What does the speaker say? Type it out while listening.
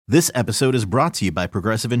This episode is brought to you by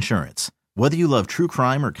Progressive Insurance. Whether you love true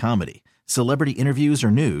crime or comedy, celebrity interviews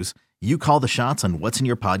or news, you call the shots on what's in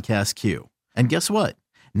your podcast queue. And guess what?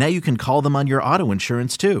 Now you can call them on your auto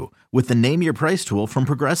insurance too with the Name Your Price tool from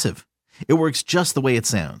Progressive. It works just the way it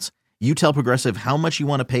sounds. You tell Progressive how much you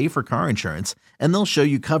want to pay for car insurance, and they'll show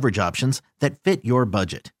you coverage options that fit your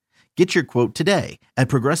budget. Get your quote today at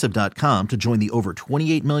Progressive.com to join the over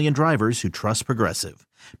 28 million drivers who trust Progressive.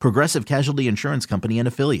 Progressive Casualty Insurance Company and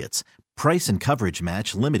Affiliates. Price and coverage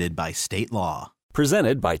match limited by state law.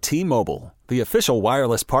 Presented by T-Mobile, the official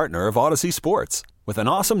wireless partner of Odyssey Sports. With an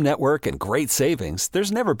awesome network and great savings,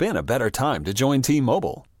 there's never been a better time to join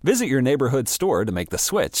T-Mobile. Visit your neighborhood store to make the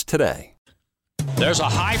switch today. There's a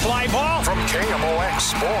high fly ball from KMOX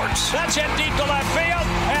Sports. That's hit deep to left field,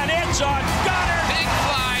 and it's a gunner. Big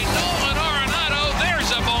fly, Nolan Arenado.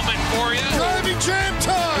 There's a moment for you. Driving jam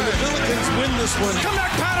time. And the Billikens win this one. Comeback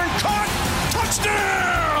pattern caught.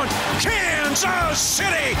 Touchdown, Kansas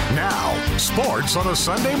City. Now, sports on a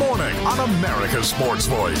Sunday morning on America's Sports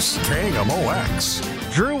Voice,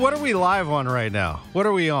 KMOX. Drew, what are we live on right now? What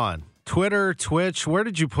are we on? Twitter, Twitch, where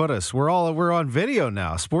did you put us? We're on video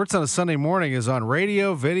now. Sports on a Sunday morning is on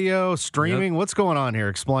radio, video, streaming. Yep. What's going on here?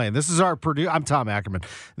 Explain. This is our producer. I'm Tom Ackerman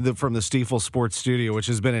from the Stiefel Sports Studio, which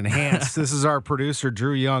has been enhanced. This is our producer,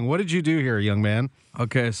 Drew Young. What did you do here, young man?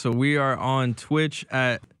 Okay, so we are on Twitch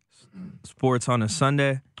at Sports on a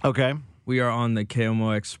Sunday. Okay. We are on the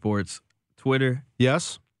KMOX Sports Twitter.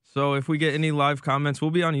 Yes. So if we get any live comments,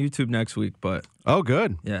 we'll be on YouTube next week. But oh,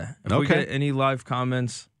 good. Yeah. If we get any live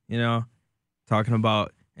comments, you know, talking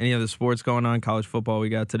about any of the sports going on, college football we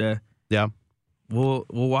got today. Yeah. We'll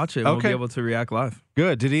watch it. Okay. We'll be able to react live.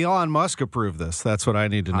 Good. Did Elon Musk approve this? That's what I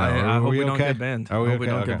need to know. I hope we don't get banned. Are we I hope we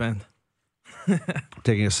don't get banned.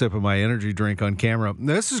 Taking a sip of my energy drink on camera.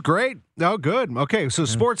 This is great. Oh, good. Okay, so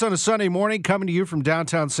sports on a Sunday morning coming to you from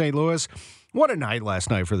downtown St. Louis. What a night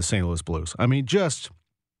last night for the St. Louis Blues. I mean, just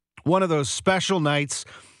one of those special nights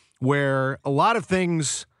where a lot of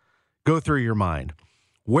things go through your mind.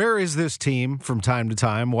 Where is this team from time to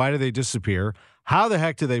time? Why do they disappear? How the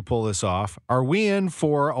heck do they pull this off? Are we in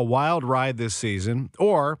for a wild ride this season?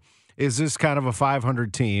 Or is this kind of a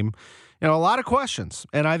 500 team? You know, a lot of questions,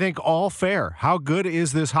 and I think all fair. How good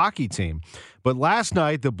is this hockey team? But last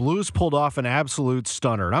night, the Blues pulled off an absolute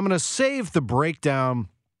stunner. And I'm going to save the breakdown,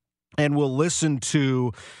 and we'll listen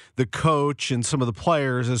to the coach and some of the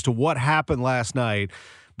players as to what happened last night.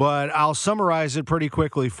 But I'll summarize it pretty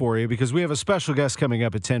quickly for you because we have a special guest coming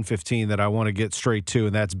up at 10:15 that I want to get straight to,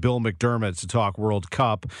 and that's Bill McDermott to talk World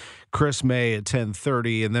Cup, Chris May at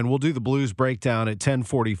 10:30, and then we'll do the Blues breakdown at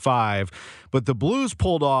 10:45. But the Blues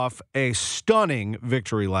pulled off a stunning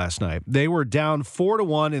victory last night. They were down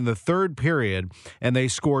 4-1 in the third period, and they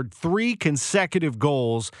scored 3 consecutive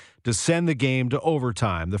goals to send the game to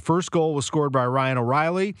overtime. The first goal was scored by Ryan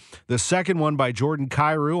O'Reilly. The second one by Jordan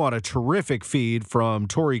Kyrou on a terrific feed from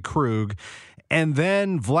Torrey Krug. And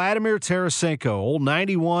then Vladimir Tarasenko, old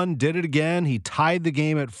 91, did it again. He tied the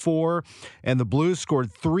game at 4, and the Blues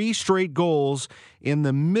scored 3 straight goals in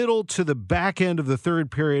the middle to the back end of the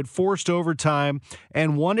third period, forced overtime,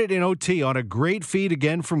 and won it in OT on a great feed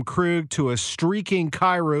again from Krug to a streaking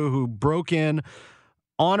Kyrou who broke in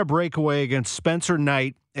on a breakaway against Spencer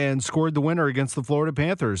Knight and scored the winner against the Florida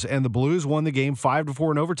Panthers. And the Blues won the game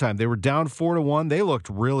 5-4 in overtime. They were down 4-1. They looked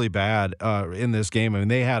really bad in this game. I mean,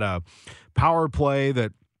 they had a power play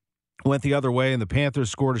that went the other way, and the Panthers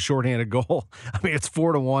scored a shorthanded goal. I mean, it's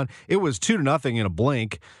 4-1. It was 2-0 in a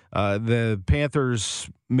blink. The Panthers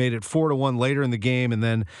made it 4-1 later in the game, and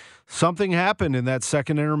then something happened in that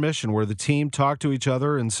second intermission where the team talked to each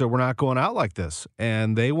other and said, we're not going out like this.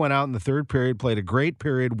 And they went out in the third period, played a great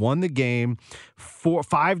period, won the game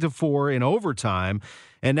 5-4 in overtime,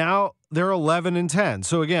 and now they're 11-10.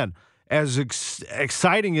 So again, as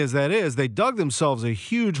exciting as that is, they dug themselves a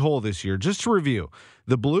huge hole this year. Just to review,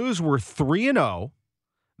 the Blues were 3-0,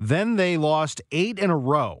 then they lost 8 in a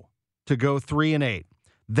row to go 3-8.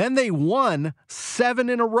 Then they won 7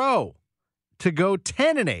 in a row to go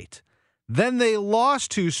 10-8. Then they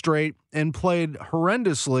lost 2 straight and played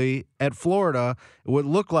horrendously at Florida. It would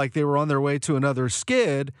look like they were on their way to another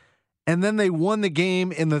skid. And then they won the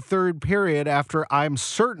game in the third period after I'm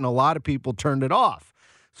certain a lot of people turned it off.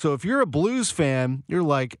 So if you're a Blues fan, you're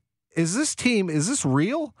like, is this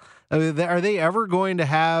real? I mean, are they ever going to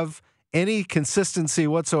have any consistency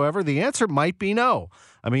whatsoever? The answer might be no.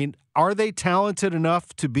 I mean, are they talented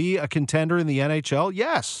enough to be a contender in the NHL?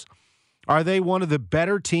 Yes. Are they one of the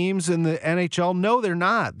better teams in the NHL? No, they're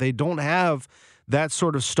not. They don't have that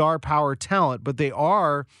sort of star power talent, but they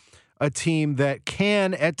are a team that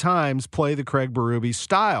can at times play the Craig Berube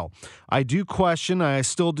style. I do question, I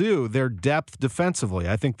still do, their depth defensively.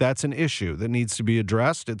 I think that's an issue that needs to be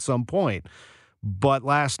addressed at some point. But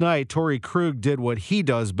last night, Torrey Krug did what he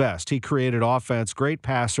does best. He created offense, great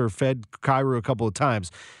passer, fed Kyrou a couple of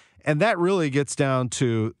times. And that really gets down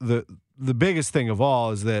to the biggest thing of all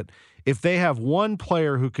is that if they have one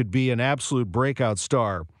player who could be an absolute breakout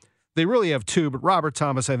star, they really have two. But Robert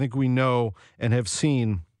Thomas, I think we know and have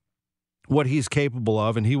seen what he's capable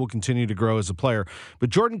of, and he will continue to grow as a player. But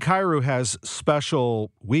Jordan Kyrou has special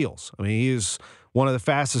wheels. I mean, he is one of the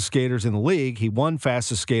fastest skaters in the league. He won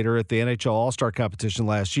fastest skater at the NHL All-Star competition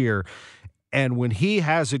last year. And when he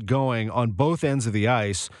has it going on both ends of the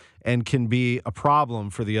ice and can be a problem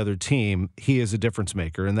for the other team, he is a difference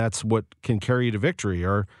maker. And that's what can carry you to victory,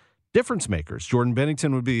 are difference makers. Jordan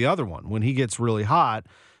Binnington would be the other one. When he gets really hot,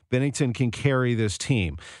 Binnington can carry this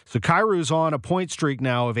team. So Kyrou's on a point streak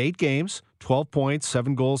now of 8 games, 12 points,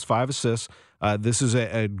 7 goals, 5 assists. This is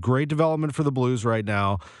a great development for the Blues right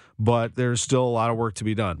now, but there's still a lot of work to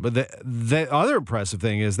be done. But the other impressive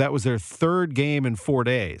thing is that was their 3rd game in 4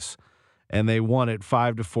 days, and they won it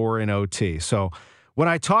 5-4 in OT. So when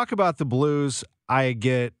I talk about the Blues, I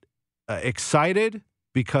get excited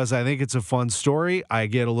because I think it's a fun story. I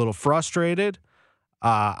get a little frustrated.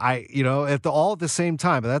 All at the same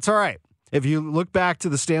time, but that's all right. If you look back to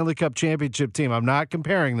the Stanley Cup championship team, I'm not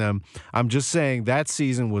comparing them. I'm just saying that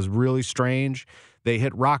season was really strange. They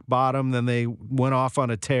hit rock bottom, then they went off on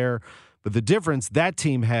a tear. But the difference, that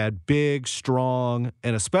team had big, strong,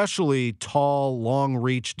 and especially tall,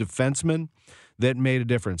 long-reach defensemen that made a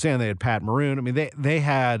difference. And they had Pat Maroon. I mean, they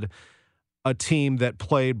had a team that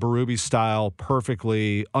played Berube's style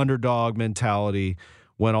perfectly, underdog mentality,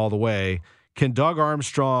 went all the way. Can Doug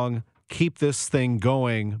Armstrong keep this thing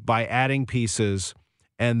going by adding pieces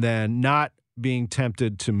and then not being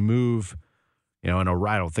tempted to move, I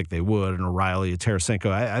don't think they would, an O'Reilly, a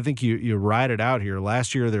Tarasenko. I think you ride it out here.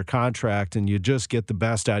 Last year, their contract, and you just get the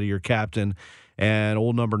best out of your captain and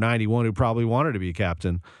old number 91 who probably wanted to be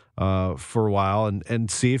captain for a while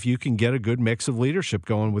and see if you can get a good mix of leadership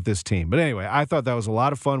going with this team. But anyway, I thought that was a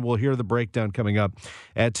lot of fun. We'll hear the breakdown coming up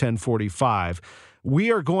at 10:45.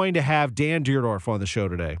 We are going to have Dan Dierdorf on the show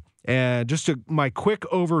today. And just my quick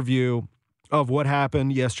overview of what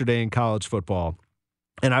happened yesterday in college football.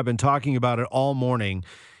 And I've been talking about it all morning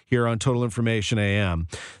here on Total Information AM.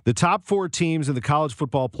 The top 4 teams in the college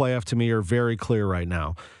football playoff to me are very clear right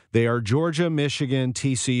now. They are Georgia, Michigan,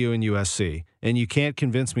 TCU, and USC. And you can't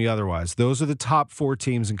convince me otherwise. Those are the top 4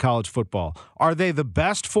 teams in college football. Are they the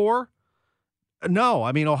best 4? No.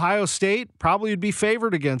 I mean, Ohio State probably would be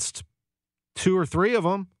favored against 2 or 3 of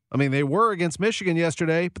them. I mean, they were against Michigan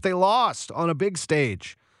yesterday, but they lost on a big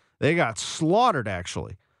stage. They got slaughtered,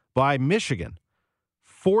 actually, by Michigan.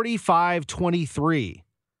 45-23.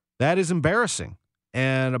 That is embarrassing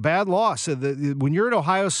and a bad loss. When you're at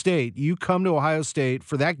Ohio State, you come to Ohio State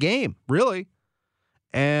for that game, really.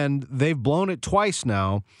 And they've blown it twice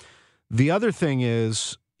now. The other thing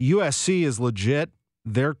is USC is legit.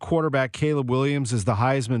 Their quarterback, Caleb Williams, is the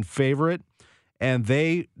Heisman favorite. And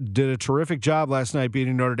they did a terrific job last night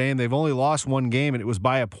beating Notre Dame. They've only lost 1 game, and it was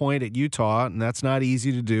by a point at Utah, and that's not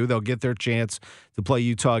easy to do. They'll get their chance to play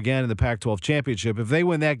Utah again in the Pac-12 championship. If they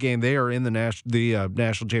win that game, they are in the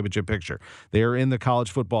national championship picture. They are in the college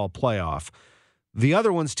football playoff. The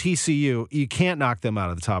other one's TCU. You can't knock them out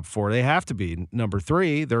of the top 4. They have to be number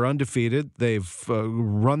 3. They're undefeated. They've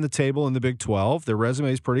run the table in the Big 12. Their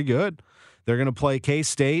resume is pretty good. They're going to play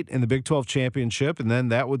K-State in the Big 12 championship, and then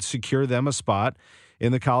that would secure them a spot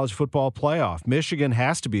in the college football playoff. Michigan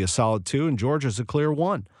has to be a solid 2, and Georgia's a clear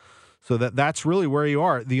 1. So that's really where you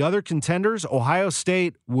are. The other contenders, Ohio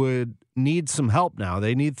State would need some help now.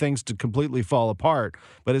 They need things to completely fall apart.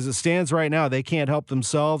 But as it stands right now, they can't help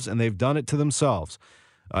themselves, and they've done it to themselves.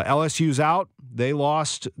 LSU's out. They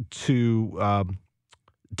lost to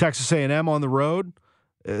Texas A&M on the road.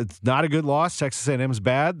 It's not a good loss. Texas A&M is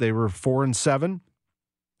bad. They were 4-7.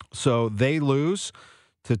 So they lose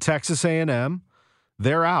to Texas A&M.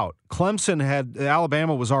 They're out.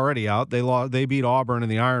 Alabama was already out. They beat Auburn in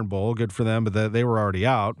the Iron Bowl. Good for them, but they were already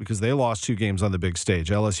out because they lost 2 games on the big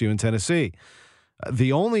stage, LSU and Tennessee.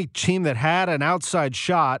 The only team that had an outside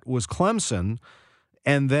shot was Clemson,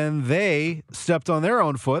 and then they stepped on their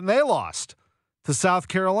own foot and they lost to South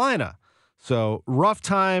Carolina. So rough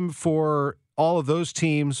time for all of those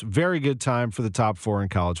teams. Very good time for the top 4 in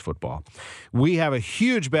college football. We have a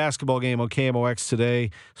huge basketball game on KMOX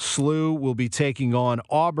today. SLU will be taking on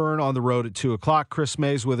Auburn on the road at 2 o'clock. Chris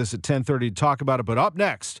May's with us at 10:30 to talk about it. But up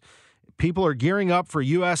next, People are gearing up for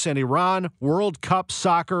U.S. and Iran World Cup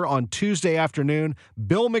soccer on Tuesday afternoon.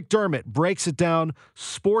 Bill McDermott breaks it down.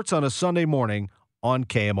 Sports on a Sunday morning on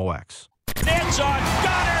KMOX. It's on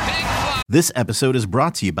Goddard. This episode is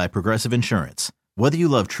brought to you by Progressive Insurance. Whether you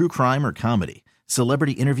love true crime or comedy,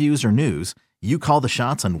 celebrity interviews or news, you call the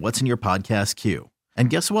shots on what's in your podcast queue. And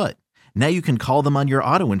guess what? Now you can call them on your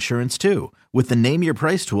auto insurance too with the Name Your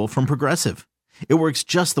Price tool from Progressive. It works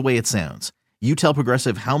just the way it sounds. You tell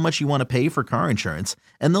Progressive how much you want to pay for car insurance,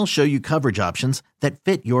 and they'll show you coverage options that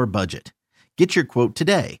fit your budget. Get your quote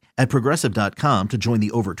today at Progressive.com to join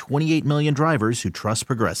the over 28 million drivers who trust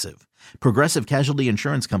Progressive. Progressive Casualty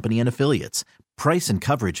Insurance Company and Affiliates. Price and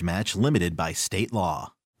coverage match limited by state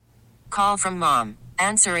law. Call from mom.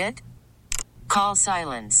 Answer it. Call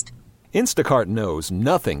silenced. Instacart knows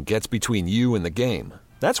nothing gets between you and the game.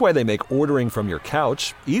 That's why they make ordering from your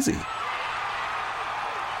couch easy.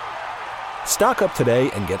 Stock up today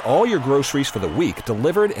and get all your groceries for the week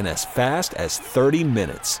delivered in as fast as 30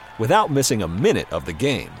 minutes without missing a minute of the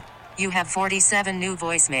game. You have 47 new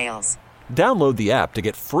voicemails. Download the app to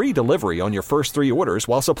get free delivery on your first 3 orders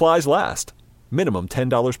while supplies last. Minimum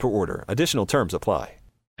 $10 per order. Additional terms apply.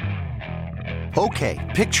 Okay,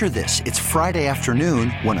 picture this. It's Friday afternoon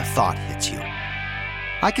when a thought hits you.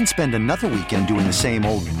 I can spend another weekend doing the same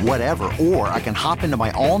old whatever, or I can hop into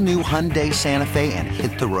my all-new Hyundai Santa Fe and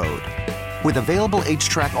hit the road. With available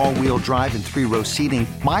H-Track all-wheel drive and 3-row seating,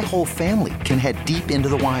 my whole family can head deep into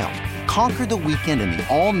the wild. Conquer the weekend in the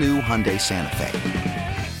all-new Hyundai Santa Fe.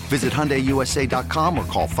 Visit HyundaiUSA.com or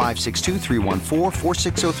call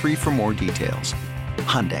 562-314-4603 for more details.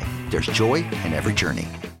 Hyundai, there's joy in every journey.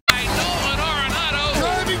 Nolan Arenado.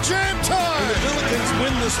 Driving jam time. The Billikens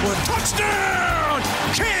win this one. Touchdown,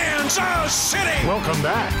 Kansas City. Welcome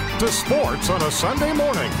back to Sports on a Sunday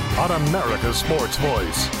morning on America's Sports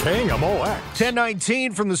Voice, KMOX.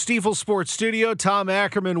 10:19 from the Stiefel Sports Studio. Tom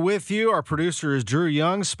Ackerman with you. Our producer is Drew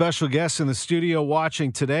Young. Special guest in the studio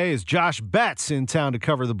watching today is Josh Betts, in town to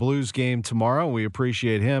cover the Blues game tomorrow. We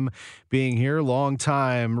appreciate him being here.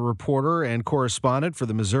 Longtime reporter and correspondent for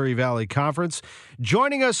the Missouri Valley Conference.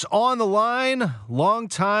 Joining us on the line,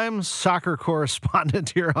 longtime soccer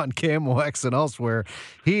correspondent here on KMOX and elsewhere.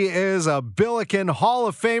 He is a Billiken Hall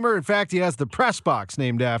of Famer. In fact, he has the press box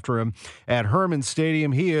named after him at Herman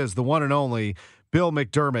Stadium. He is the one and only Bill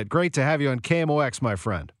McDermott. Great to have you on KMOX, my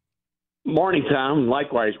friend. Morning, Tom.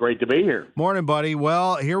 Likewise, great to be here. Morning, buddy.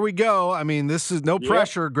 Well, here we go. I mean, this is no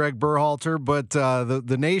pressure, Greg Berhalter, but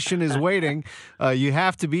the nation is waiting. You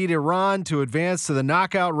have to beat Iran to advance to the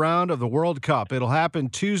knockout round of the World Cup. It'll happen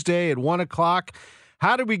Tuesday at 1 o'clock.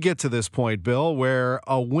 How did we get to this point, Bill, where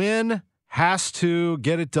a win has to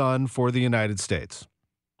get it done for the United States?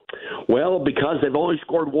 Well, because they've only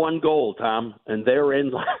scored 1 goal, Tom, and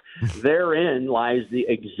therein lies the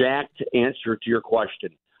exact answer to your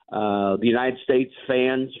question. The United States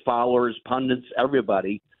fans, followers, pundits,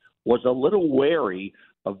 everybody was a little wary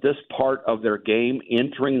of this part of their game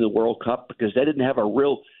entering the World Cup because they didn't have a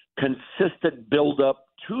real consistent build-up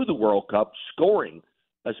to the World Cup, scoring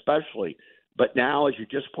especially. But now, as you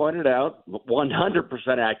just pointed out,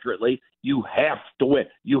 100% accurately, you have to win.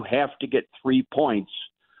 You have to get 3 points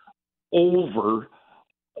over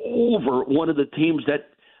one of the teams that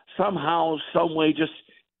somehow, some way just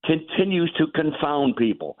continues to confound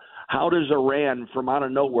people. How does Iran from out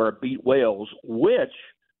of nowhere beat Wales, which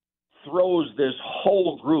throws this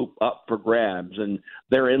whole group up for grabs? And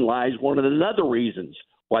therein lies one of the other reasons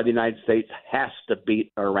why the United States has to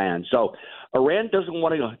beat Iran. So Iran doesn't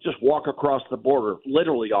want to just walk across the border,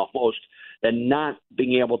 literally almost, and not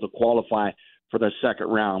being able to qualify for the second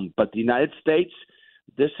round. But the United States,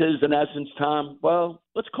 this is in essence, Tom, well,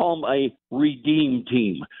 let's call them a redeemed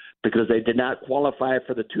team, because they did not qualify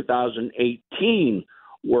for the 2018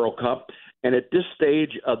 World Cup. And at this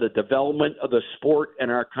stage of the development of the sport in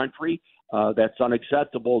our country, that's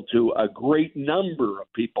unacceptable to a great number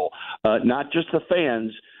of people, not just the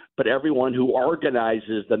fans, but everyone who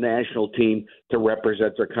organizes the national team to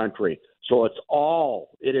represent their country. So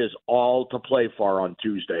it is all to play for on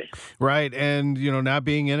Tuesday. Right. And, not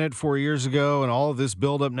being in it 4 years ago and all of this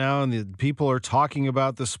buildup now, and the people are talking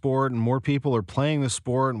about the sport and more people are playing the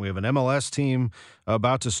sport. And we have an MLS team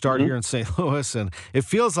about to start here in St. Louis. And it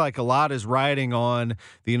feels like a lot is riding on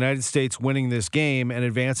the United States winning this game and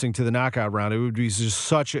advancing to the knockout round. It would be just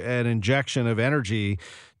such an injection of energy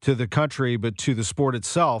to the country, but to the sport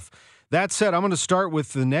itself. That said, I'm going to start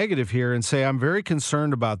with the negative here and say I'm very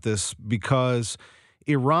concerned about this because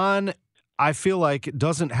Iran, I feel like,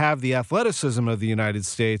 doesn't have the athleticism of the United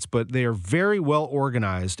States, but they are very well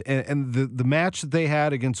organized. And the match that they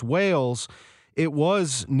had against Wales, it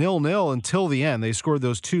was 0-0 until the end. They scored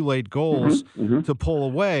those 2 late goals to pull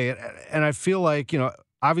away. And I feel like,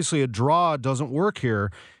 obviously a draw doesn't work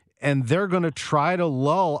here. And they're going to try to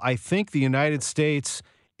lull, I think, the United States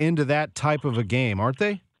into that type of a game, aren't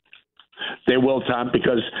they? They will, Tom,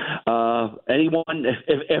 because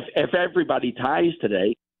if everybody ties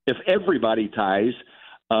today, the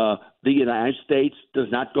United States does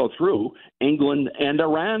not go through. England and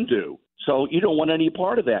Iran do. So you don't want any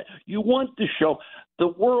part of that. You want to show – the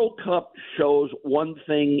World Cup shows one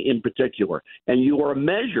thing in particular, and you are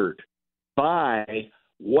measured by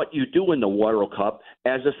what you do in the World Cup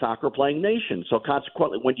as a soccer-playing nation. So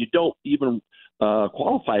consequently, when you don't even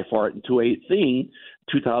qualify for it in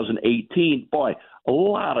 2018, boy, a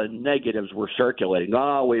lot of negatives were circulating.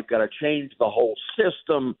 Oh, we've got to change the whole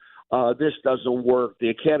system. This doesn't work. The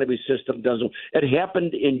academy system doesn't. It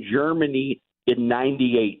happened in Germany in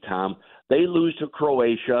 '98, Tom. They lose to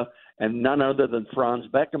Croatia, and none other than Franz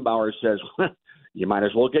Beckenbauer says, you might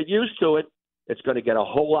as well get used to it. It's going to get a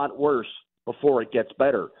whole lot worse before it gets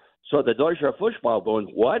better. So the Deutsche Fußball going,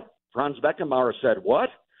 what? Franz Beckenbauer said, what?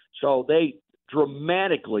 So they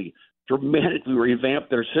dramatically revamped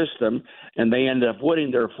their system, and they ended up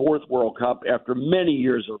winning their 4th World Cup after many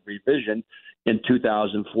years of revision in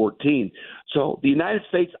 2014. So the United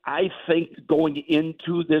States, I think, going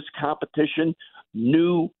into this competition,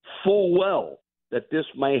 knew full well that this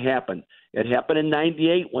may happen. It happened in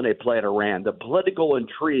 '98 when they played Iran. The political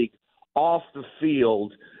intrigue off the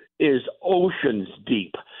field is oceans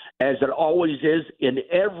deep, as it always is in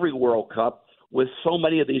every World Cup with so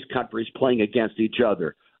many of these countries playing against each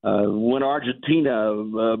other. When Argentina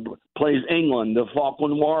plays England, the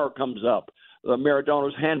Falkland War comes up.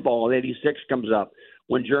 Maradona's handball in '86 comes up.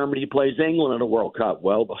 When Germany plays England in a World Cup,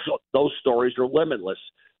 well, those stories are limitless.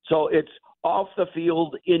 So it's off the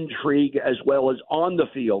field intrigue as well as on the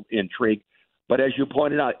field intrigue. But as you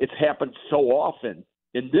pointed out, it's happened so often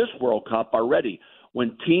in this World Cup already.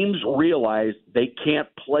 When teams realize they can't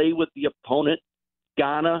play with the opponent,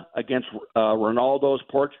 Ghana against Ronaldo's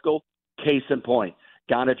Portugal, case in point.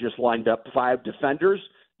 Ghana just lined up 5 defenders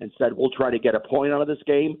and said, we'll try to get a point out of this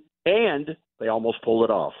game, and they almost pulled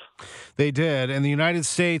it off. They did, and the United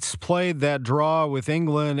States played that draw with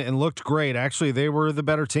England and looked great. Actually, they were the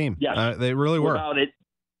better team. Yes. They really were.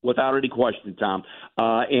 Without any question, Tom.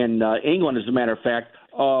 And England, as a matter of fact,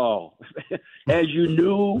 as you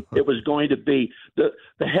knew it was going to be, the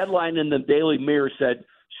headline in the Daily Mirror said,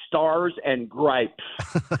 stars and gripes.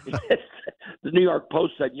 The New York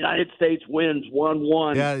Post said United States wins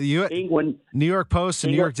 1-1. Yeah, England. New York Post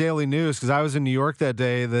and New York Daily News, because I was in New York that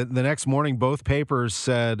day. The next morning, both papers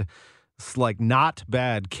said it's like not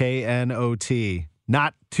bad, KNOT,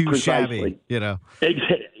 not too Precisely. shabby.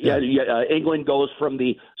 England goes from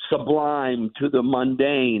the sublime to the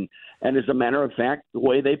mundane, and as a matter of fact, the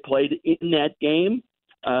way they played in that game.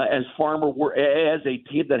 As a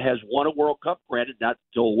team that has won a World Cup, granted not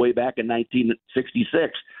until way back in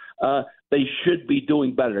 1966, they should be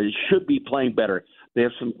doing better. They should be playing better. They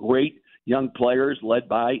have some great young players led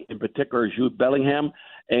by, in particular, Jude Bellingham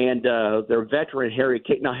and their veteran Harry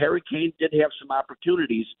Kane. Now, Harry Kane did have some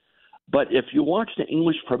opportunities, but if you watch the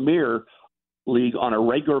English Premier League on a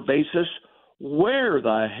regular basis, where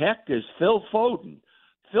the heck is Phil Foden?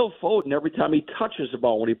 Phil Foden, every time he touches the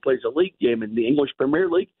ball when he plays a league game in the English Premier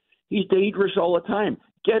League, he's dangerous all the time.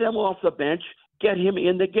 Get him off the bench, get him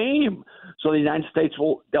in the game. So the United States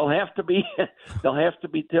they'll have to be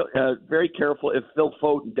very careful if Phil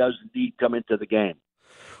Foden does indeed come into the game.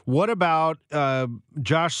 What about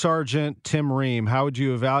Josh Sargent, Tim Ream? How would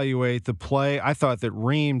you evaluate the play? I thought that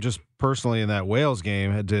Ream, just personally in that Wales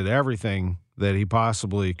game, did everything that he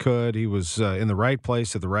possibly could. He was in the right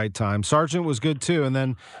place at the right time. Sargent was good too, and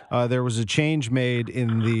then there was a change made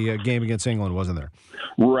in the game against England, wasn't there?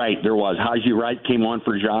 Right, there was. Haji Wright came on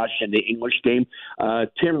for Josh in the English game.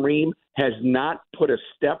 Tim Ream has not put a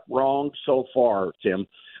step wrong so far, Tom,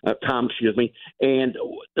 And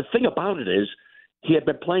the thing about it is he had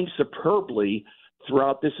been playing superbly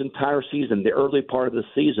throughout this entire season, the early part of the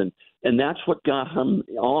season, and that's what got him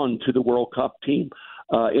on to the World Cup team.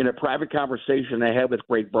 In a private conversation I had with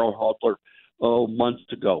Greg Berhalter months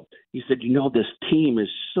ago, he said, this team is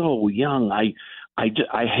so young. I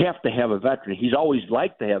have to have a veteran. He's always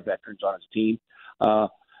liked to have veterans on his team.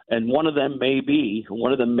 And one of them may be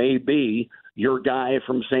your guy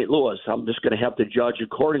from St. Louis. I'm just going to have to judge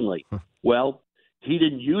accordingly. Well, he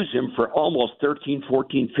didn't use him for almost 13,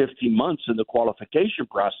 14, 15 months in the qualification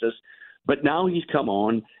process, but now he's come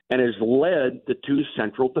on and has led the 2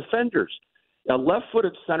 central defenders. A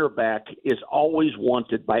left-footed center back is always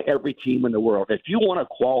wanted by every team in the world. If you want a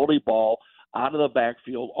quality ball, out of the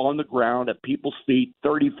backfield, on the ground, at people's feet,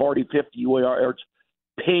 30, 40, 50 yards,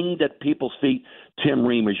 pinged at people's feet. Tim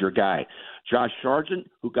Ream is your guy. Josh Sargent,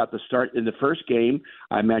 who got the start in the first game,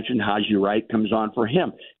 I mentioned Haji Wright comes on for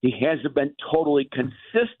him. He hasn't been totally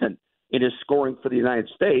consistent in his scoring for the United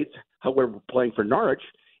States. However, playing for Norwich,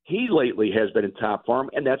 he lately has been in top form,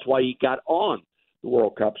 and that's why he got on the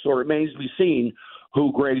World Cup. So it remains to be seen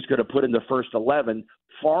who Greg's going to put in the first 11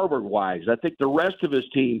 forward-wise. I think the rest of his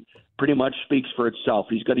team pretty much speaks for itself.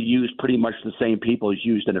 He's going to use pretty much the same people he's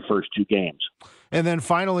used in the first two games. And then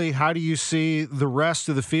finally, how do you see the rest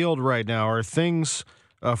of the field right now? Are things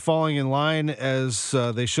falling in line as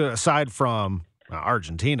they should, aside from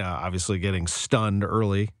Argentina obviously getting stunned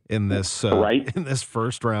early in this in this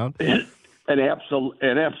first round? An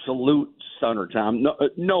absolute stunner, Tom.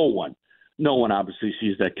 No one obviously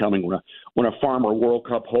sees that coming when a former World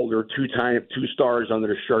Cup holder, two stars under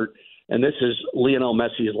the shirt, and this is Lionel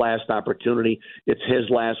Messi's last opportunity. It's his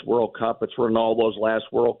last World Cup. It's Ronaldo's last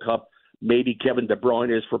World Cup. Maybe Kevin De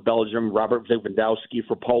Bruyne is for Belgium, Robert Lewandowski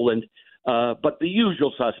for Poland, but the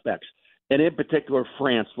usual suspects. And in particular,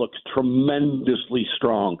 France looks tremendously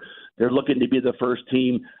strong. They're looking to be the first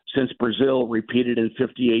team since Brazil repeated in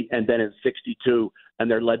 58 and then in 62, and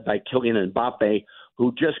they're led by Kylian Mbappe,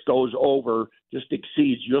 who just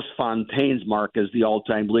exceeds Just Fontaine's mark as the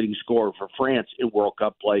all-time leading scorer for France in World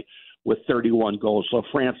Cup play with 31 goals. So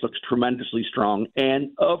France looks tremendously strong.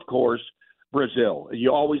 And, of course, Brazil.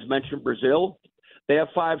 You always mention Brazil. They have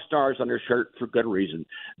 5 stars on their shirt for good reason.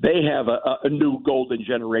 They have a new golden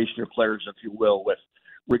generation of players, if you will, with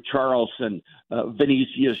Richarlison,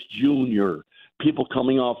 Vinicius Jr., people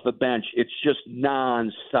coming off the bench. It's just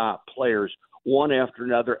nonstop players, one after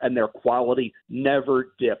another, and their quality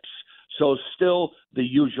never dips. So still the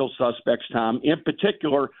usual suspects, Tom, in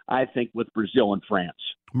particular, I think, with Brazil and France.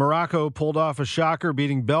 Morocco pulled off a shocker,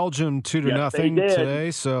 beating Belgium 2-0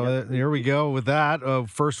 today. So here we go with that.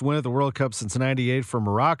 First win at the World Cup since '98 for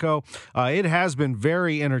Morocco. It has been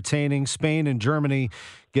very entertaining. Spain and Germany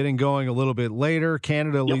getting going a little bit later.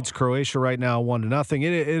 Canada leads Croatia right now 1-0.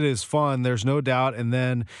 It is fun, there's no doubt. And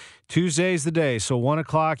then Tuesday's the day. So 1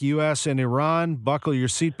 o'clock, U.S. and Iran. Buckle your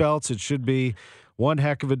seatbelts. It should be one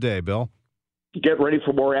heck of a day, Bill. Get ready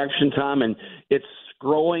for more action, Tom, and it's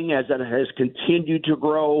growing as it has continued to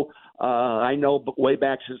grow. I know way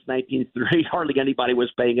back since 1930, hardly anybody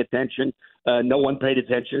was paying attention. No one paid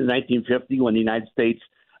attention in 1950 when the United States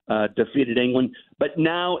defeated England. But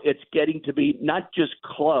now it's getting to be not just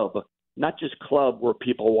club where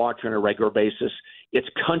people watch on a regular basis. It's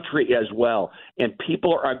country as well. And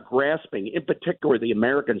people are grasping, in particular the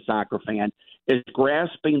American soccer fan, is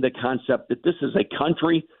grasping the concept that this is a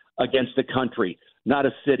country against a country, not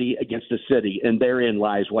a city against a city. And therein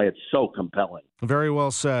lies why it's so compelling. Very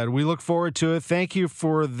well said. We look forward to it. Thank you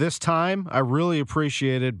for this time. I really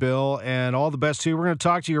appreciate it, Bill, and all the best to you. We're going to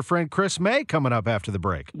talk to your friend Chris May coming up after the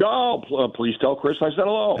break. No, please tell Chris I said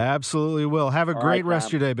hello. Absolutely will. Have a great rest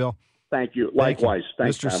of your day, Bill. Thank you. Likewise.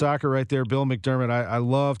 Thanks, Mr. Soccer right there, Bill McDermott. I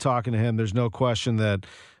love talking to him. There's no question that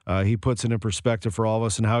he puts it in perspective for all of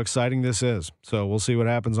us and how exciting this is. So we'll see what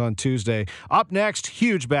happens on Tuesday. Up next,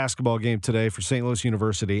 huge basketball game today for St. Louis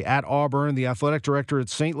University at Auburn. The athletic director at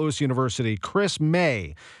St. Louis University, Chris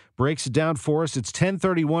May, breaks it down for us. It's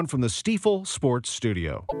 10:31 from the Stiefel Sports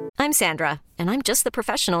Studio. I'm Sandra, and I'm just the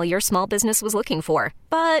professional your small business was looking for.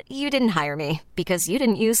 But you didn't hire me because you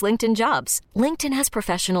didn't use LinkedIn Jobs. LinkedIn has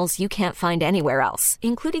professionals you can't find anywhere else,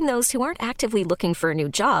 including those who aren't actively looking for a new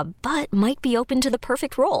job, but might be open to the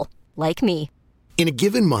perfect role, like me. In a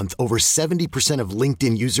given month, over 70% of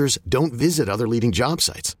LinkedIn users don't visit other leading job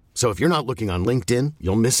sites. So if you're not looking on LinkedIn,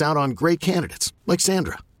 you'll miss out on great candidates like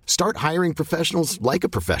Sandra. Start hiring professionals like a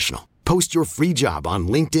professional. Post your free job on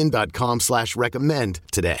linkedin.com/recommend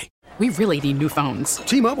today. We really need new phones.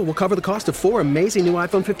 T-Mobile will cover the cost of 4 amazing new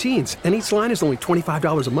iPhone 15s, and each line is only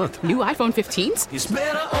 $25 a month. New iPhone 15s? It's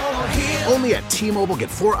better over here. Only at T-Mobile, get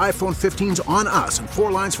 4 iPhone 15s on us and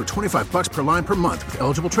 4 lines for $25 per line per month with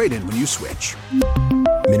eligible trade-in when you switch.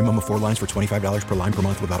 Minimum of 4 lines for $25 per line per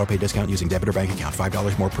month with autopay discount using debit or bank account.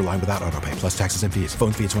 $5 more per line without autopay, plus taxes and fees.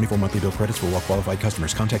 Phone fee at 24 monthly bill credits for well-qualified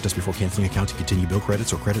customers. Contact us before canceling account to continue bill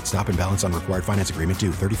credits or credit stop and balance on required finance agreement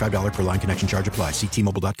due. $35 per line connection charge applies. See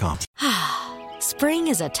T-Mobile.com. Spring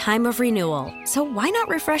is a time of renewal, so why not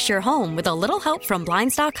refresh your home with a little help from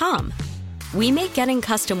Blinds.com? We make getting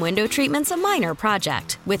custom window treatments a minor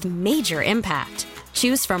project with major impact.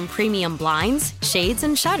 Choose from premium blinds, shades,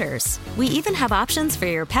 and shutters. We even have options for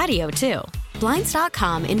your patio, too.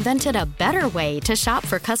 Blinds.com invented a better way to shop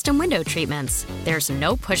for custom window treatments. There's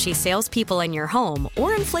no pushy salespeople in your home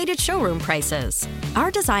or inflated showroom prices.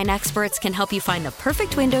 Our design experts can help you find the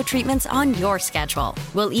perfect window treatments on your schedule.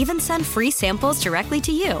 We'll even send free samples directly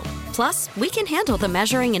to you. Plus, we can handle the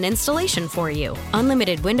measuring and installation for you.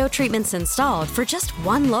 Unlimited window treatments installed for just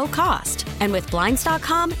one low cost. And with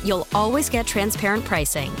Blinds.com, you'll always get transparent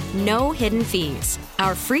pricing. No hidden fees.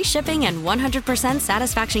 Our free shipping and 100%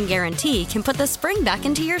 satisfaction guarantee can put the spring back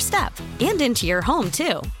into your step and into your home,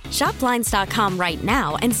 too. Shop Blinds.com right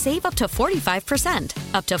now and save up to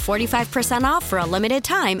 45%. Up to 45% off for a limited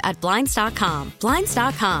time at Blinds.com.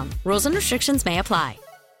 Blinds.com. Rules and restrictions may apply.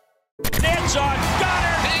 It's on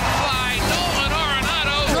Goddard. Big fly, Nolan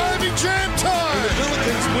Arenado. Driving jam time. The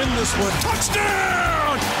Billikens win this one.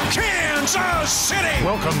 Touchdown, Kansas City.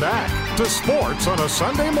 Welcome back to Sports on a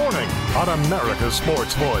Sunday morning on America's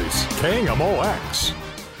Sports Voice, KMOX.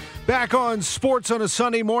 Back on Sports on a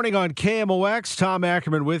Sunday morning on KMOX. Tom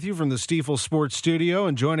Ackerman with you from the Stiefel Sports Studio,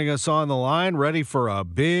 and joining us on the line, ready for a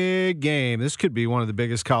big game. This could be one of the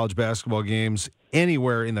biggest college basketball games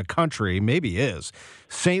anywhere in the country, maybe is.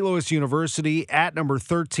 St. Louis University at number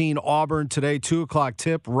 13 Auburn today, 2 o'clock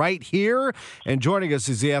tip right here. And joining us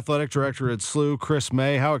is the athletic director at SLU, Chris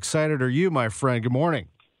May. How excited are you, my friend? Good morning.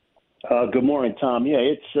 Good morning, Tom. Yeah,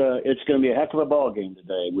 it's going to be a heck of a ball game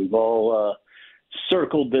today. We've all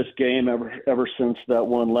circled this game ever since that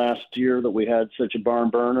one last year that we had such a barn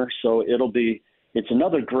burner. So it's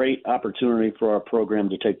another great opportunity for our program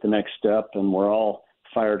to take the next step, and we're all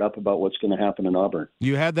fired up about what's going to happen in Auburn.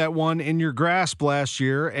 You had that one in your grasp last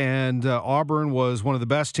year, and Auburn was one of the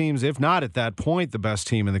best teams, if not at that point the best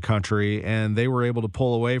team in the country, and they were able to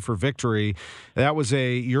pull away for victory. That was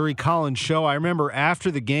a Yuri Collins show. I remember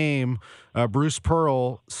after the game, Bruce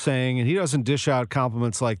Pearl saying, and he doesn't dish out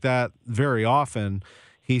compliments like that very often,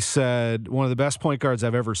 he said, one of the best point guards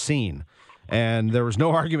I've ever seen. And there was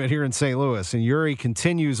no argument here in St. Louis. And Yuri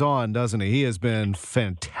continues on, doesn't he? He has been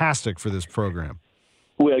fantastic for this program.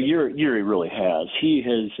 Well, Yuri really has. He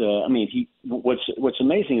has. What's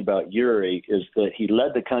amazing about Yuri is that he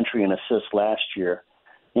led the country in assists last year,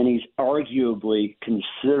 and he's arguably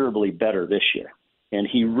considerably better this year. And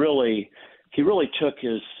he really took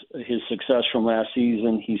his success from last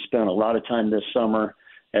season. He spent a lot of time this summer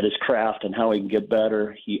at his craft and how he can get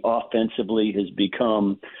better. He offensively has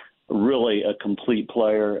become really a complete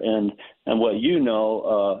player. And what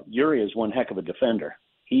Yuri is one heck of a defender.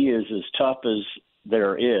 He is as tough as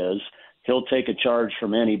there is. He'll take a charge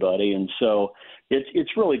from anybody, and so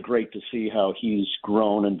it's really great to see how he's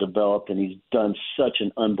grown and developed, and he's done such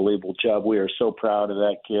an unbelievable job. We are so proud of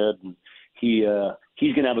that kid, and he's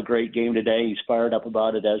going to have a great game today. He's fired up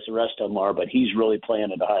about it, as the rest of them are, but he's really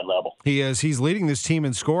playing at a high level. He is. He's leading this team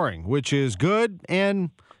in scoring, which is good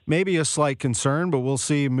and maybe a slight concern, but we'll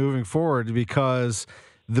see moving forward, because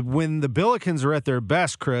when the Billikens are at their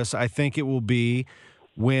best, Chris, I think it will be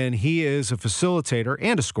when he is a facilitator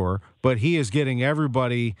and a scorer, but he is getting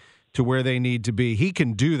everybody to where they need to be. He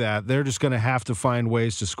can do that. They're just going to have to find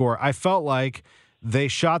ways to score. I felt like they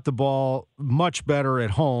shot the ball much better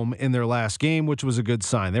at home in their last game, which was a good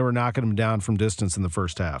sign. They were knocking them down from distance in the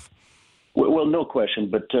first half. Well, no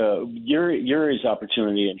question, but Yuri's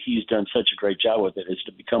opportunity, and he's done such a great job with it, is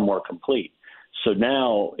to become more complete. So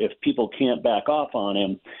now if people can't back off on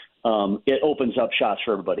him, it opens up shots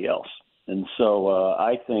for everybody else. And so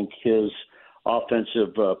I think his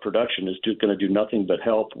offensive production is going to do nothing but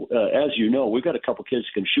help. As you know, we've got a couple kids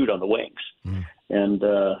who can shoot on the wings. And,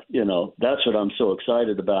 that's what I'm so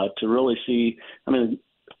excited about, to really see.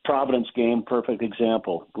 Providence game, perfect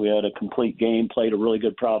example. We had a complete game, played a really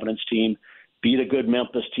good Providence team, beat a good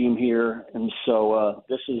Memphis team here. And so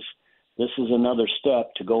this is another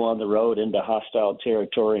step to go on the road into hostile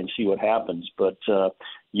territory and see what happens. But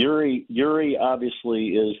Yuri obviously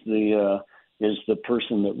is the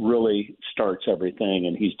person that really starts everything,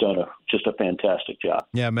 and he's done just a fantastic job.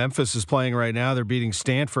 Yeah, Memphis is playing right now. They're beating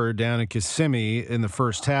Stanford down in Kissimmee in the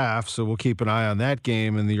first half, so we'll keep an eye on that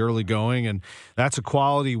game in the early going, and that's a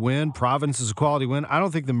quality win. Providence is a quality win. I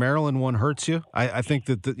don't think the Maryland one hurts you. I think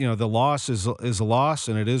that the loss is a loss,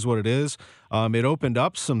 and it is what it is. It opened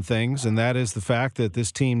up some things, and that is the fact that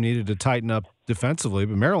this team needed to tighten up defensively,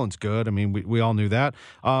 but Maryland's good. I mean, we all knew that.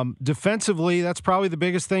 Defensively, that's probably the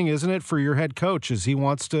biggest thing, isn't it, for your head coach, is he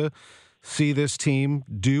wants to see this team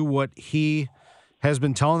do what he has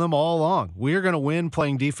been telling them all along. We are going to win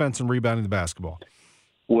playing defense and rebounding the basketball.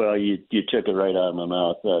 Well, you took it right out of my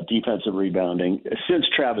mouth. Defensive rebounding. Since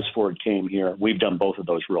Travis Ford came here, we've done both of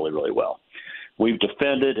those really, really well. We've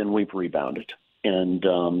defended and we've rebounded. And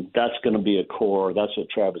that's going to be a core. That's what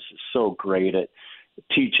Travis is so great at.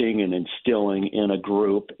 teaching and instilling in a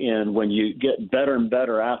group. And when you get better and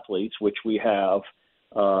better athletes, which we have,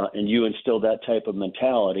 and you instill that type of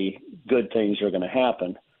mentality, good things are going to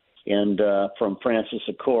happen. And from Francis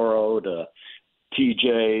Okoro to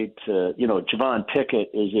TJ to, Javon Pickett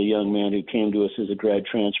is a young man who came to us as a grad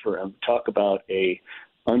transfer. And talk about a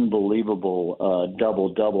unbelievable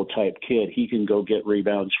double-double type kid. He can go get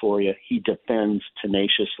rebounds for you. He defends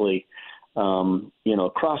tenaciously.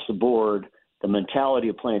 Across the board, the mentality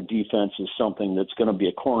of playing defense is something that's going to be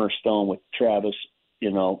a cornerstone with Travis,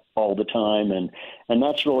 all the time. And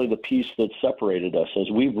that's really the piece that separated us.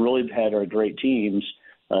 As we've really had our great teams,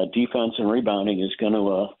 defense and rebounding is going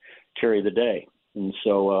to carry the day. And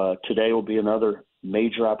so today will be another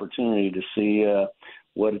major opportunity to see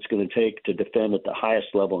what it's going to take to defend at the highest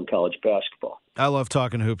level in college basketball. I love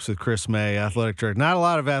talking hoops with Chris May, athletic director. Not a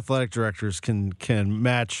lot of athletic directors can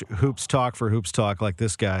match hoops talk for hoops talk like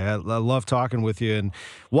this guy. I love talking with you. And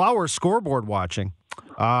while we're scoreboard watching,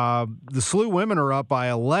 the SLU women are up by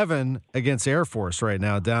 11 against Air Force right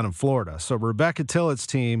now down in Florida. So Rebecca Tillett's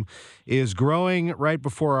team is growing right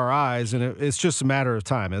before our eyes, and it's just a matter of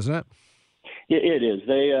time, isn't it? It is.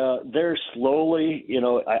 They're slowly,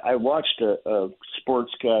 I watched a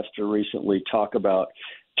sportscaster recently talk about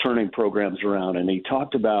turning programs around, and he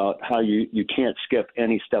talked about how you can't skip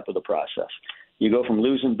any step of the process. You go from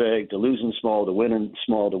losing big to losing small to winning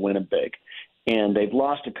small to winning big. And they've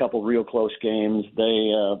lost a couple real close games.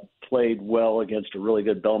 They played well against a really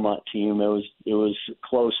good Belmont team. It was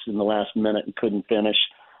close in the last minute and couldn't finish.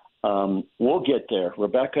 We'll get there.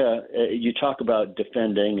 Rebecca, you talk about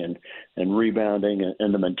defending and rebounding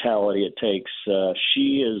and the mentality it takes.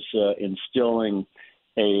 She is instilling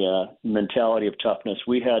a mentality of toughness.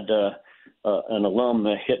 We had an alum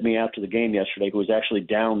hit me after the game yesterday who was actually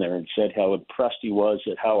down there and said how impressed he was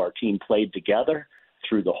at how our team played together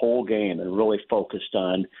through the whole game and really focused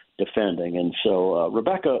on defending. And so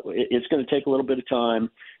Rebecca, it's going to take a little bit of time.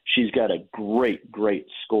 She's got a great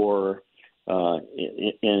scorer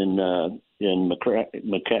in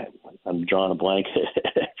I'm drawing a blank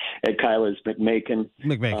at Kyla's McMakin.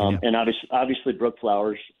 Yeah. And obviously Brooke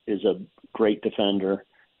Flowers is a great defender.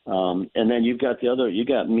 And then you got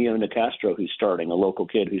Mia Nicastro who's starting, a local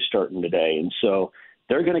kid who's starting today. And so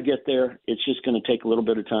they're going to get there. It's just going to take a little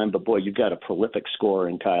bit of time. But, boy, you've got a prolific scorer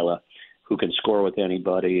in Kyla who can score with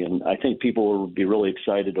anybody. And I think people will be really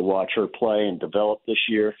excited to watch her play and develop this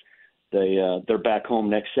year. They're back home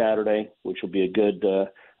next Saturday, which will be a good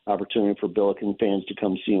opportunity for Billiken fans to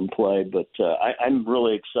come see them play. But I'm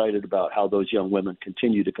really excited about how those young women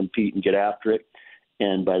continue to compete and get after it.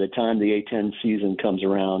 And by the time the A-10 season comes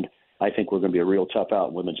around, I think we're going to be a real tough out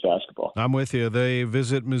in women's basketball. I'm with you. They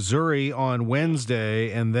visit Missouri on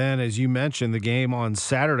Wednesday, and then, as you mentioned, the game on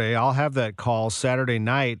Saturday. I'll have that call Saturday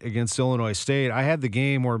night against Illinois State. I had the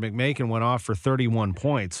game where McMakin went off for 31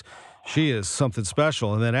 points. She is something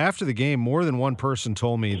special. And then after the game, more than one person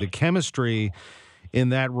told me the chemistry in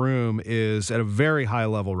that room is at a very high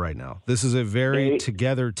level right now. This is a very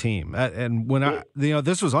together team. And when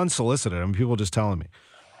this was unsolicited. I mean, people just telling me.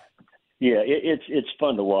 Yeah, it's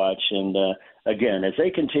fun to watch. And again, as they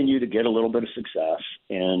continue to get a little bit of success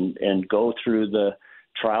and go through the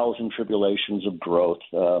trials and tribulations of growth,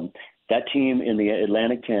 that team in the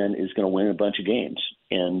Atlantic 10 is going to win a bunch of games.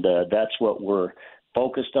 And that's what we're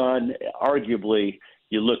focused on. Arguably,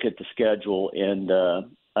 you look at the schedule, and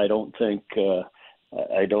I don't think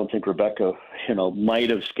Rebecca,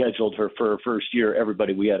 might have scheduled her for her first year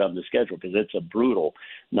everybody we had on the schedule, because it's a brutal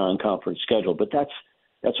non-conference schedule. But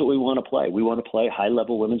that's what we want to play. We want to play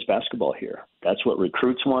high-level women's basketball here. That's what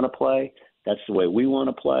recruits want to play. That's the way we want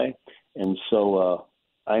to play. And so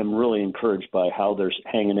I am really encouraged by how they're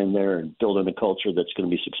hanging in there and building a culture that's going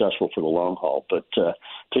to be successful for the long haul. But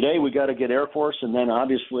today we got to get Air Force, and then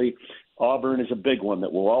obviously Auburn is a big one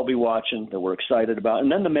that we'll all be watching, that we're excited about.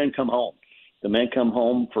 And then the men come home. The men come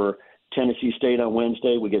home for Tennessee State on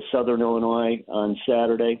Wednesday. We get Southern Illinois on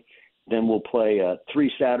Saturday. Then we'll play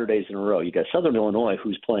 3 Saturdays in a row. You got Southern Illinois,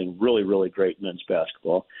 who's playing really, really great men's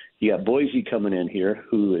basketball. You got Boise coming in here,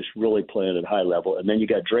 who is really playing at a high level. And then you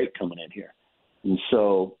got Drake coming in here. And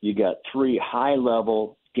so you got 3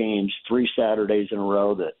 high-level games, 3 Saturdays in a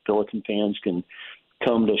row that Billiken fans can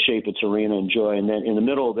come to Chaifetz Arena and enjoy. And then in the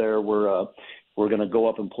middle there, we're going to go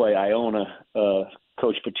up and play Iona,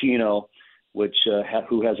 Coach Patino,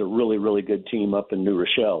 who has a really, really good team up in New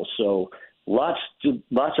Rochelle. So lots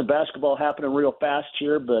of basketball happening real fast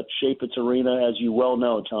here, but Chaifetz Arena, as you well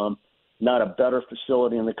know, Tom, not a better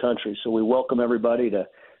facility in the country. So we welcome everybody to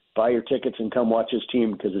buy your tickets and come watch this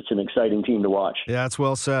team because it's an exciting team to watch. Yeah, it's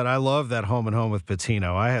well said. I love that home and home with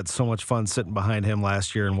Pitino. I had so much fun sitting behind him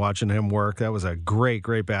last year and watching him work. That was a great,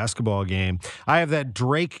 great basketball game. I have that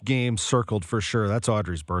Drake game circled for sure. That's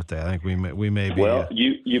Audrey's birthday. I think we may be. Well,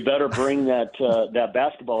 you better bring that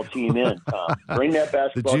basketball team in. Bring that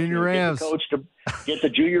basketball the Junior team. Rams. Get the coach to get the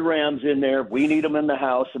Junior Rams in there. We need them in the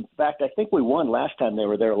house. In fact, I think we won last time they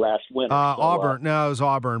were there last winter. Auburn. No, it was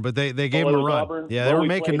Auburn, but they gave them a run. Auburn? Yeah, they were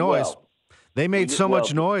making noise. Well. They made so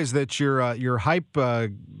much noise that your hype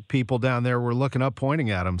people down there were looking up, pointing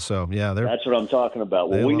at them. So yeah, that's what I'm talking about.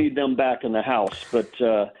 Well, we need them back in the house. But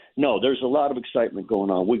no, there's a lot of excitement going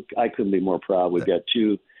on. I couldn't be more proud. We've got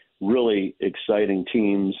two really exciting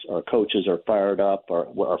teams. Our coaches are fired up.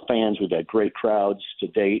 Our fans, we've had great crowds to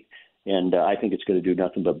date. And I think it's going to do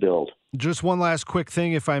nothing but build. Just one last quick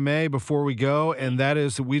thing, if I may, before we go, and that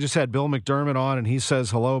is we just had Bill McDermott on, and he says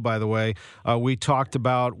hello, by the way. We talked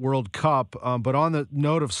about World Cup, but on the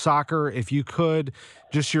note of soccer, if you could,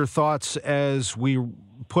 just your thoughts as we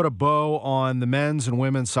put a bow on the men's and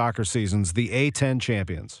women's soccer seasons, the A10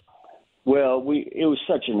 champions. Well, it was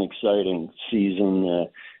such an exciting season.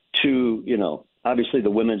 Obviously the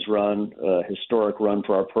women's run, historic run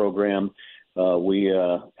for our program. We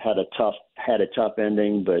had a tough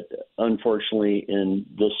ending, but unfortunately in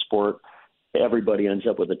this sport, everybody ends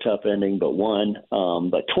up with a tough ending but one.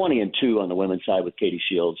 But 20-2 on the women's side with Katie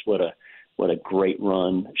Shields, what a great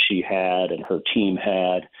run she had and her team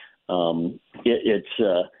had.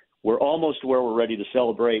 We're almost where we're ready to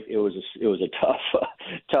celebrate. It was a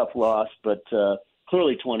tough loss, but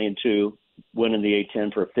clearly 20-2, winning the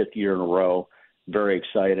A10 for a fifth year in a row. Very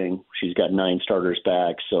exciting. She's got 9 starters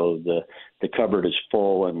back, so the cupboard is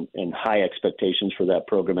full and high expectations for that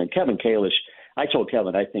program. And Kevin Kalish, I told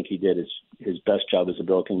Kevin I think he did his best job as a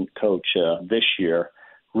Billiken coach this year,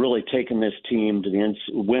 really taking this team to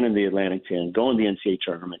winning the Atlantic 10, going to the NCAA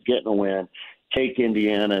tournament, getting a win, take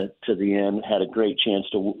Indiana to the end, had a great chance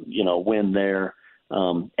to win there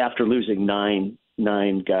after losing nine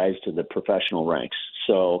guys to the professional ranks.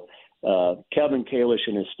 So Kevin Kalish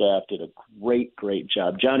and his staff did a great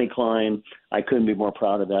job. Johnny Klein, I couldn't be more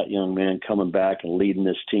proud of that young man coming back and leading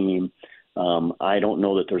this team. I don't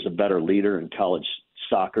know that there's a better leader in college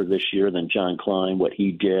soccer this year than John Klein, what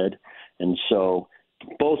he did. And so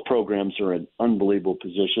both programs are in unbelievable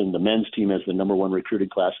position. The men's team has the number 1 recruiting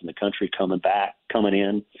class in the country coming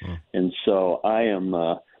in. And so I am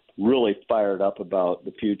really fired up about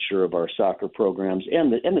the future of our soccer programs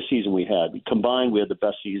and the season we had. Combined, we had the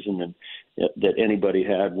best season that anybody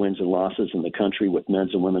had, wins and losses in the country with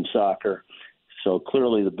men's and women's soccer. So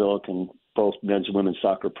clearly the Billiken, both men's and women's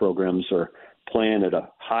soccer programs are playing at a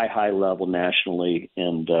high level nationally,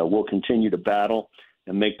 and we'll continue to battle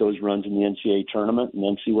and make those runs in the NCAA tournament and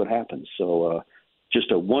then see what happens. So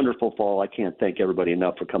just a wonderful fall. I can't thank everybody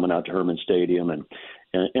enough for coming out to Hermann Stadium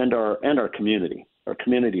and our community. Our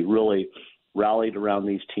community really rallied around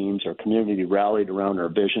these teams. Our community rallied around our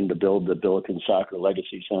vision to build the Billiken Soccer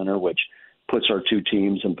Legacy Center, which puts our two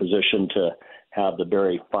teams in position to have the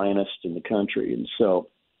very finest in the country. And so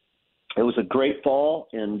it was a great fall,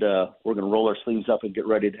 and we're going to roll our sleeves up and get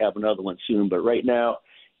ready to have another one soon. But right now,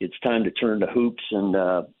 it's time to turn to hoops,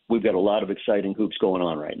 and we've got a lot of exciting hoops going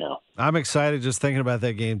on right now. I'm excited just thinking about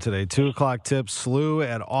that game today. 2:00 tip, SLU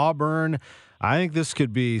at Auburn. I think this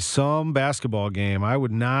could be some basketball game. I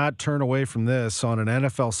would not turn away from this on an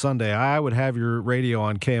NFL Sunday. I would have your radio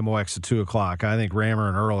on KMOX at 2:00. I think Rammer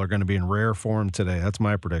and Earl are going to be in rare form today. That's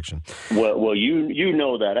my prediction. Well, you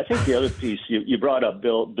know that. I think the other piece, you brought up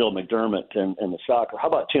Bill McDermott and the soccer. How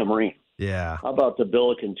about Tim Ream? Yeah. How about the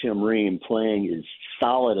Billiken Tim Ream playing as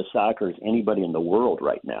solid a soccer as anybody in the world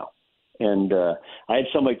right now? And I had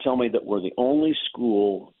somebody tell me that we're the only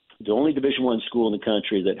Division I school in the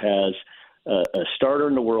country that has a starter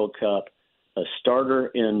in the World Cup, a starter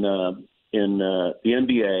in the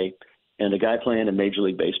NBA, and a guy playing in Major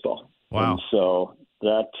League Baseball. Wow. And so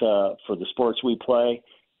that for the sports we play,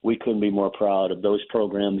 we couldn't be more proud of those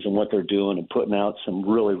programs and what they're doing and putting out some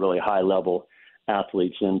really, really high-level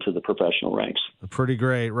athletes into the professional ranks. Pretty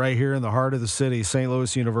great. Right here in the heart of the city, St.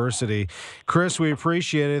 Louis University. Chris, we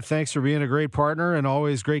appreciate it. Thanks for being a great partner and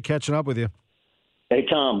always great catching up with you. Hey,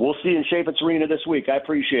 Tom, we'll see you in Chaffetz Arena this week. I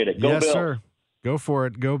appreciate it. Go yes, Bill. Sir. Go for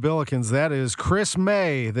it. Go Billikens. That is Chris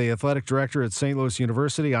May, the athletic director at St. Louis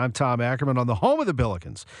University. I'm Tom Ackerman on the home of the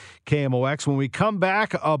Billikens, KMOX. When we come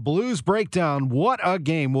back, a Blues breakdown. What a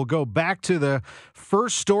game. We'll go back to the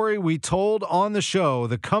first story we told on the show,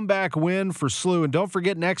 the comeback win for SLU. And don't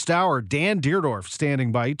forget, next hour, Dan Deerdorf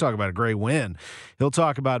standing by. You talk about a great win. He'll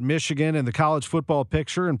talk about Michigan and the college football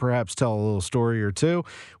picture and perhaps tell a little story or two.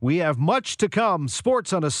 We have much to come.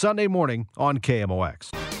 Sports on a Sunday morning on KMOX.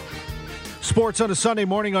 Sports on a Sunday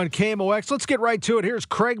morning on KMOX. Let's get right to it. Here's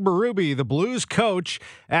Craig Berube, the Blues coach,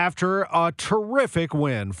 after a terrific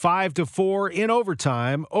win, 5-4 in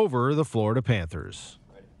overtime over the Florida Panthers.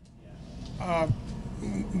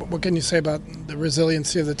 What can you say about the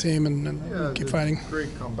resiliency of the team and keep fighting? Great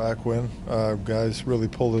comeback win. Guys really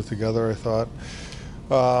pulled it together, I thought.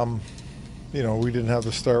 We didn't have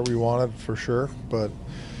the start we wanted for sure, but,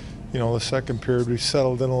 the second period we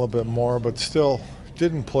settled in a little bit more, but still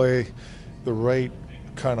didn't play the right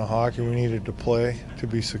kind of hockey we needed to play to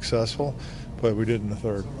be successful, but we did in the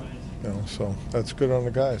third. So that's good on the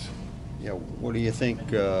guys. Yeah, what do you think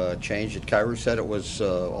changed? Kyrou said it was,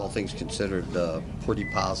 all things considered, pretty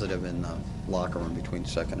positive in the locker room between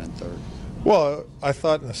second and third. Well, I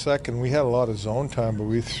thought in the second we had a lot of zone time, but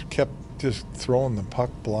we kept just throwing the puck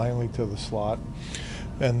blindly to the slot,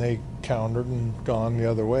 and they countered and gone the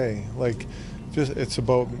other way. It's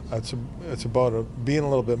about being a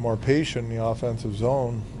little bit more patient in the offensive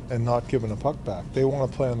zone and not giving the puck back. They want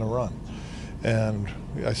to play on the run, and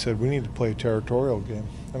I said we need to play a territorial game,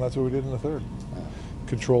 and that's what we did in the third.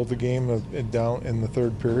 Controlled the game down in the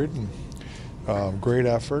third period, and great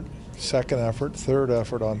effort, second effort, third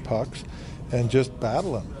effort on pucks, and just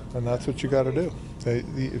battling, and that's what you got to do.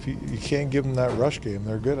 If you can't give them that rush game,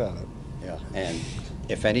 they're good at it. Yeah, and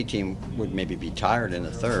if any team would maybe be tired in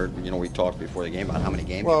the third, we talked before the game about how many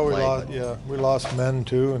games we lost men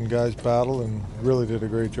too, and guys battled and really did a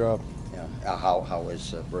great job. Yeah. How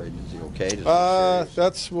is Braden? Is he okay?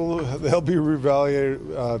 They'll be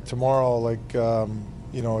reevaluated tomorrow.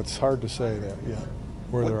 It's hard to say that yet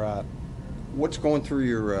where they're at. What's going through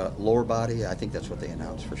your lower body? I think that's what they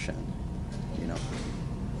announced for Shen.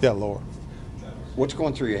 Yeah, lower. What's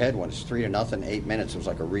going through your head when it's 3-0, 8 minutes? It was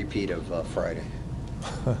like a repeat of Friday.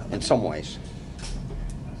 In some ways.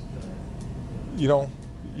 You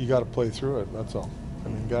got to play through it, that's all.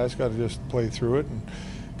 Guys got to just play through it and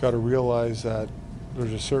got to realize that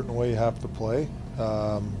there's a certain way you have to play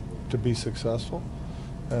to be successful.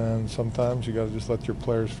 And sometimes you got to just let your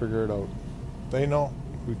players figure it out. They know.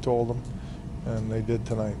 We told them, and they did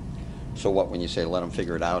tonight. So when you say let them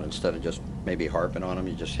figure it out, instead of just maybe harping on them,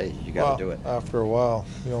 you just, hey, you got to do it. After a while,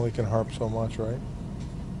 you only can harp so much, right?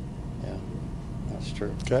 That's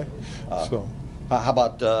true. Okay. How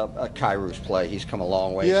about Kyrou's play? He's come a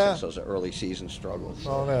long way since those early season struggles.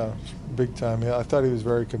 Oh, yeah. Big time. Yeah, I thought he was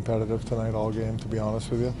very competitive tonight all game, to be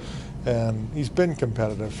honest with you. And he's been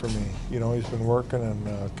competitive for me. He's been working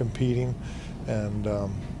and competing. And,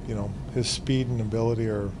 his speed and ability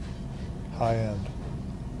are high end.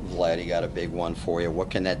 Glad he got a big one for you. What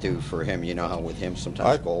can that do for him? You know how with him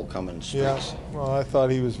sometimes goal coming streaks. Yeah, well, I thought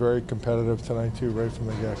he was very competitive tonight too, right from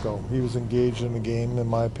the get-go. He was engaged in the game, in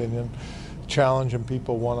my opinion, challenging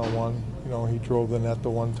people one-on-one. He drove the net the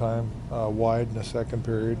one time wide in the second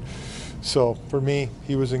period. So for me,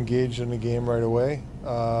 he was engaged in the game right away,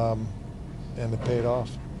 and it paid off.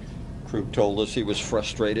 Krug told us he was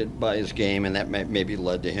frustrated by his game, and that maybe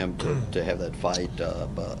led to him to have that fight.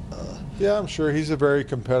 Yeah, I'm sure he's a very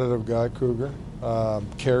competitive guy, Kruger.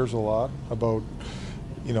 Cares a lot about,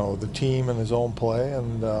 the team and his own play,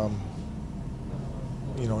 and,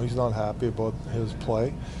 he's not happy about his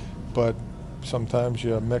play. But sometimes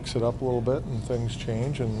you mix it up a little bit and things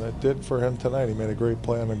change, and it did for him tonight. He made a great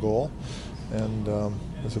play on the goal, and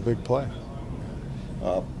it's a big play.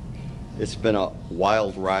 It's been a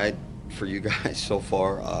wild ride for you guys so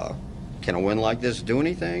far. Can a win like this do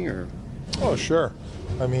anything? Or? Oh, sure.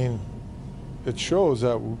 It shows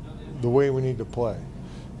that the way we need to play.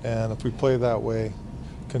 And if we play that way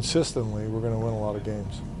consistently, we're going to win a lot of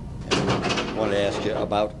games. I wanted to ask you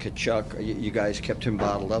about Tkachuk. You guys kept him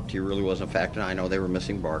bottled up. He really wasn't a factor. I know they were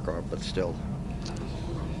missing Barkov, but still.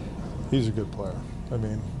 He's a good player.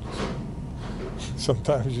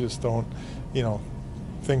 Sometimes you just don't,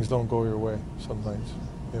 things don't go your way sometimes,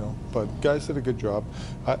 But guys did a good job.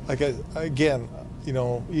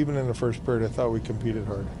 Even in the first period, I thought we competed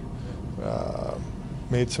hard.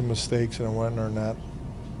 Made some mistakes and it went in our net.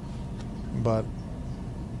 But,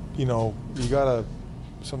 you gotta,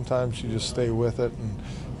 sometimes you just stay with it, and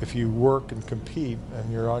if you work and compete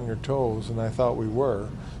and you're on your toes, and I thought we were,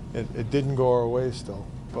 it didn't go our way still,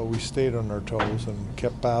 but we stayed on our toes and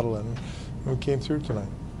kept battling We came through tonight.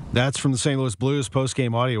 That's from the St. Louis Blues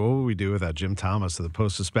post-game audio. What would we do without Jim Thomas of the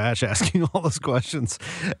Post-Dispatch asking all those questions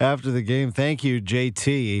after the game? Thank you,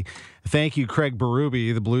 JT. Thank you, Craig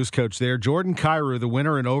Berube, the Blues coach there. Jordan Kyrou, the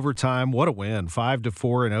winner in overtime. What a win,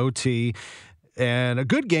 5-4 in OT. And a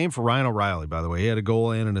good game for Ryan O'Reilly, by the way. He had a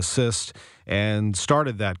goal and an assist and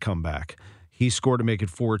started that comeback. He scored to make it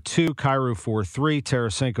 4-2, Kyrou 4-3,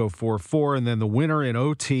 Tarasenko 4-4, and then the winner in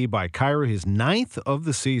OT by Kyrou, his 9th of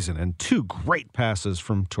the season, and 2 great passes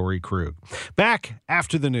from Torrey Krug. Back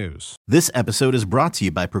after the news. This episode is brought to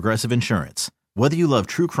you by Progressive Insurance. Whether you love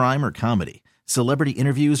true crime or comedy, celebrity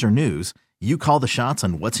interviews or news, you call the shots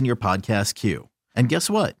on what's in your podcast queue. And guess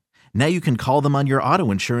what? Now you can call them on your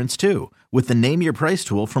auto insurance too with the Name Your Price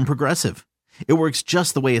tool from Progressive. It works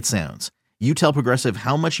just the way it sounds. You tell Progressive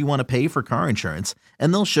how much you want to pay for car insurance,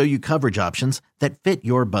 and they'll show you coverage options that fit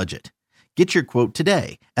your budget. Get your quote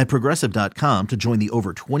today at Progressive.com to join the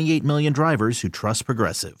over 28 million drivers who trust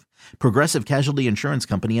Progressive. Progressive Casualty Insurance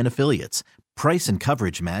Company and Affiliates. Price and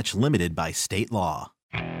coverage match limited by state law.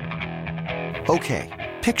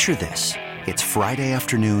 Okay, picture this. It's Friday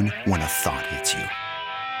afternoon when a thought hits you.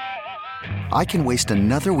 I can waste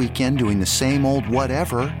another weekend doing the same old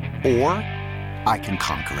whatever, or I can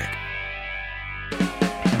conquer it.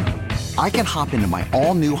 I can hop into my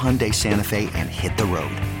all-new Hyundai Santa Fe and hit the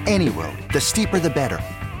road. Any road. The steeper, the better.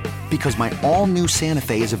 Because my all-new Santa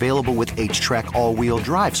Fe is available with H-Track all-wheel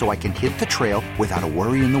drive, so I can hit the trail without a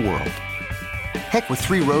worry in the world. Heck, with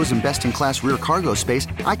 3 rows and best-in-class rear cargo space,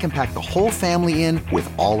 I can pack the whole family in with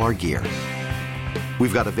all our gear.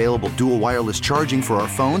 We've got available dual wireless charging for our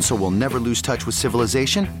phones, so we'll never lose touch with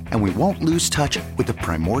civilization, and we won't lose touch with the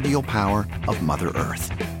primordial power of Mother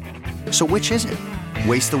Earth. So which is it?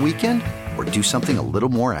 Waste the weekend or do something a little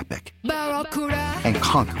more epic? And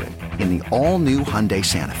conquer it in the all-new Hyundai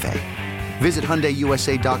Santa Fe. Visit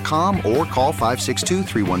HyundaiUSA.com or call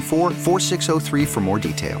 562-314-4603 for more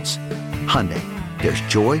details. Hyundai, there's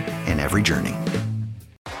joy in every journey.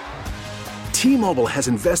 T-Mobile has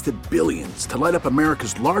invested billions to light up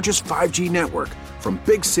America's largest 5G network, from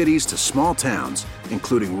big cities to small towns,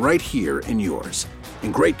 including right here in yours.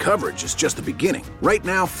 And great coverage is just the beginning. Right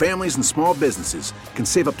now, families and small businesses can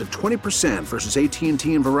save up to 20% versus AT&T and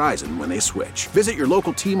Verizon when they switch. Visit your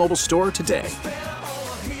local T-Mobile store today.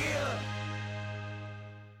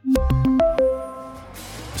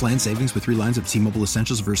 Plan savings with 3 lines of T-Mobile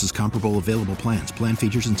Essentials versus comparable available plans. Plan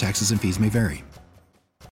features and taxes and fees may vary.